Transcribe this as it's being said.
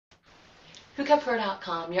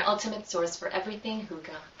hookahpro.com, your ultimate source for everything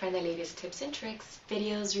hookah. Find the latest tips and tricks,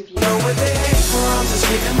 videos, reviews. Know what they hate for, I'm just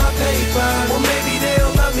getting my paper. Well, maybe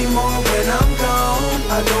they'll love me more when I'm gone.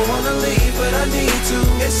 I don't wanna leave, but I need to.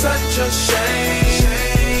 It's such a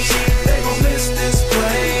shame. They gon' miss this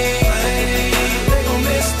place. They gon'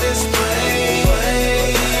 miss this place.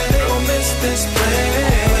 They gon' miss this place.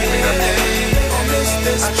 They gon' miss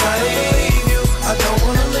this place. I try to believe you, I don't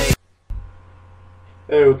wanna leave.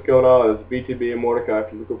 Hey, what's going on? It's BTB and Mordecai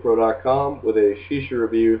from recomend with a shisha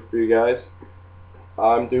review for you guys.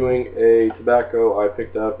 I'm doing a tobacco I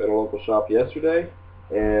picked up at a local shop yesterday,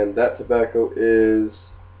 and that tobacco is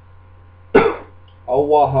a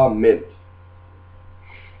Waha Mint.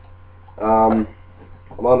 I'm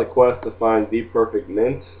on the quest to find the perfect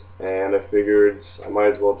mint, and I figured I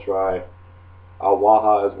might as well try a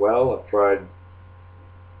Waha as well. I've tried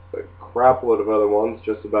a crap load of other ones,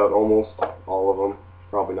 just about almost all of them.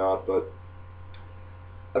 Probably not, but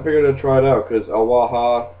I figured I'd try it out because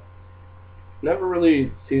Waha never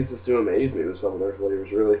really ceases to amaze me with some of their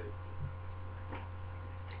flavors, really.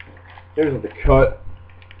 Here's the cut.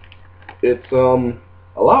 It's a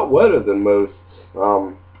lot wetter than most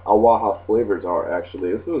Waha flavors are,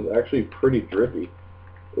 actually. This was actually pretty drippy.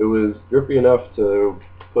 It was drippy enough to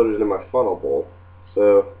put it in my funnel bowl.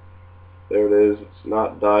 So there it is. It's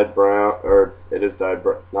not dyed brown, or it is dyed,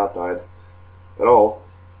 not dyed at all.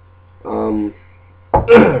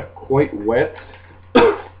 Quite wet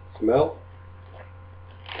smell.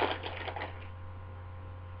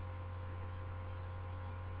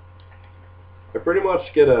 I pretty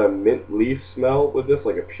much get a mint leaf smell with this,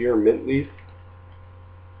 like a pure mint leaf.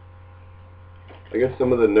 I get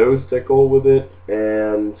some of the nose tickle with it,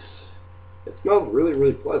 and it smells really,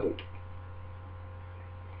 really pleasant.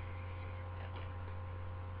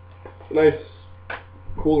 It's a nice,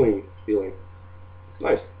 cooling feeling. It's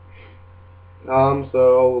nice. So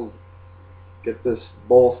I'll get this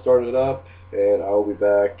bowl started up, and I'll be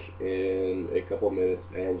back in a couple of minutes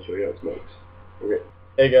and show you how it smokes. Okay.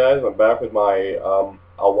 Hey guys, I'm back with my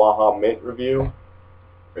Waha Mint review.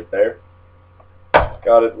 Right there.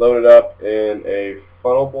 Got it loaded up in a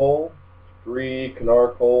funnel bowl, 3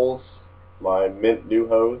 canard coals, my mint new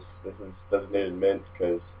hose. This is designated mint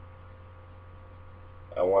because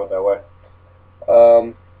I want it that way.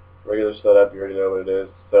 Regular setup, you already know what it is.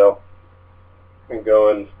 So I'm going to go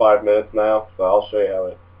in 5 minutes now, so I'll show you how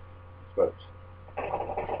it smokes.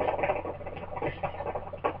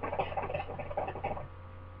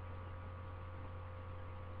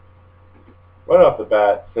 Right off the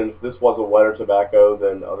bat, since this was a wetter tobacco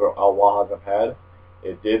than other Wahas I've had,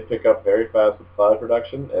 it did pick up very fast with cloud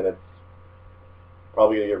production, and it's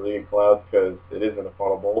probably going to get really good clouds because it is in a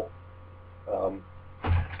funnel bowl.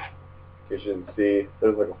 As you can see,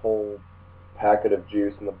 there's like a whole packet of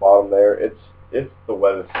juice in the bottom there. It's the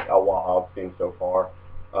wettest Waha I've seen so far.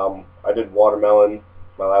 I did watermelon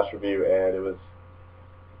my last review, and it was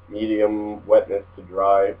medium wetness to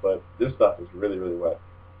dry, but this stuff is really, really wet.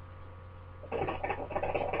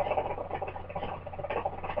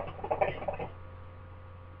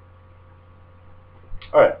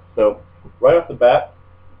 Alright, so right off the bat,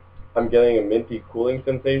 I'm getting a minty cooling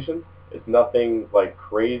sensation. It's nothing like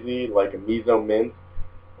crazy like a miso mint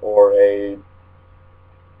or a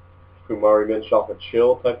Kumari mint chocolate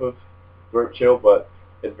chill type of throat chill, but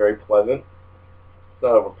it's very pleasant. It's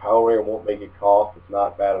not overpowering, it won't make you cough, it's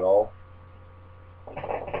not bad at all.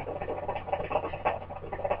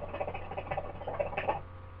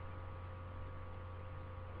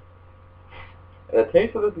 And the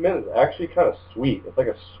taste of this mint is actually kind of sweet. It's like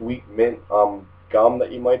a sweet mint gum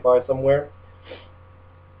that you might buy somewhere.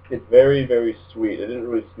 It's very, very sweet. It didn't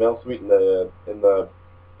really smell sweet in the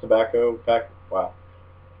tobacco pack. Wow.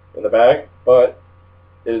 In the bag, but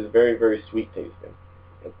it is very, very sweet tasting.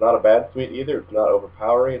 It's not a bad sweet either. It's not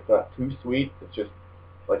overpowering. It's not too sweet. It's just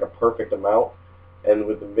like a perfect amount. And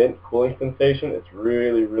with the mint cooling sensation, it's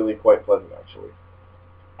really, really quite pleasant actually.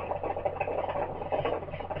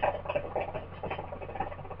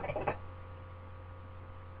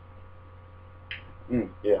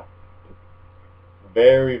 Yeah.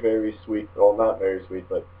 Very, very sweet. Well, not very sweet,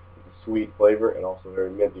 but it's a sweet flavor and also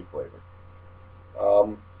very minty flavor.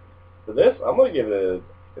 For this, I'm going to give it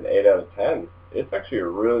an 8 out of 10. It's actually a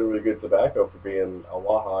really, really good tobacco for being a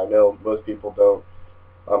Waha. I know most people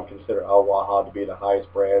don't consider Waha to be the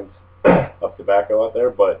highest brand of tobacco out there,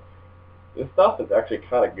 but this stuff is actually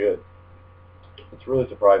kind of good. It's really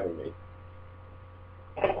surprising me.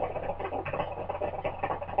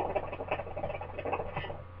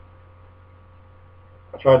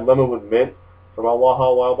 I tried lemon with mint from Waha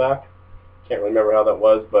a while back. Can't remember how that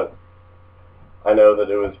was, but I know that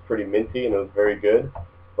it was pretty minty and it was very good,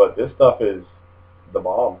 but this stuff is the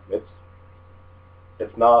bomb.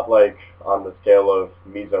 It's not like on the scale of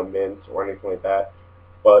miso mint or anything like that,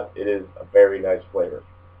 but it is a very nice flavor.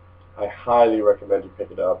 I highly recommend you pick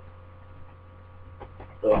it up.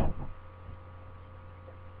 So,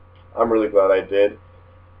 I'm really glad I did.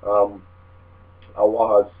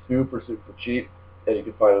 Waha is super cheap, and you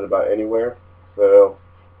can find it about anywhere. So,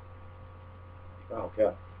 oh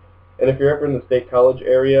god. And if you're ever in the State College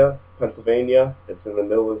area, Pennsylvania, it's in the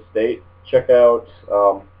middle of the state, check out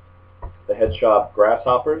the head shop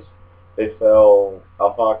Grasshoppers. They sell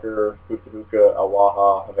Alfacher, Hookah Hookah,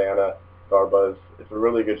 Waha, Havana, Starbuzz. It's a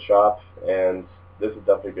really good shop, and this is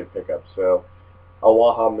definitely a good pickup. So,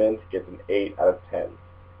 Waha Mint gets an 8 out of 10.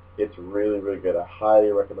 It's really good. I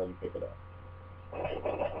highly recommend you pick it up.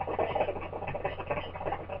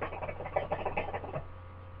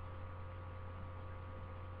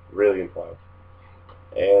 Really inclined.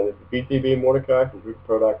 And it's BTB Mordecai from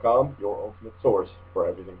HookahPro.com, your ultimate source for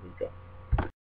everything hookah.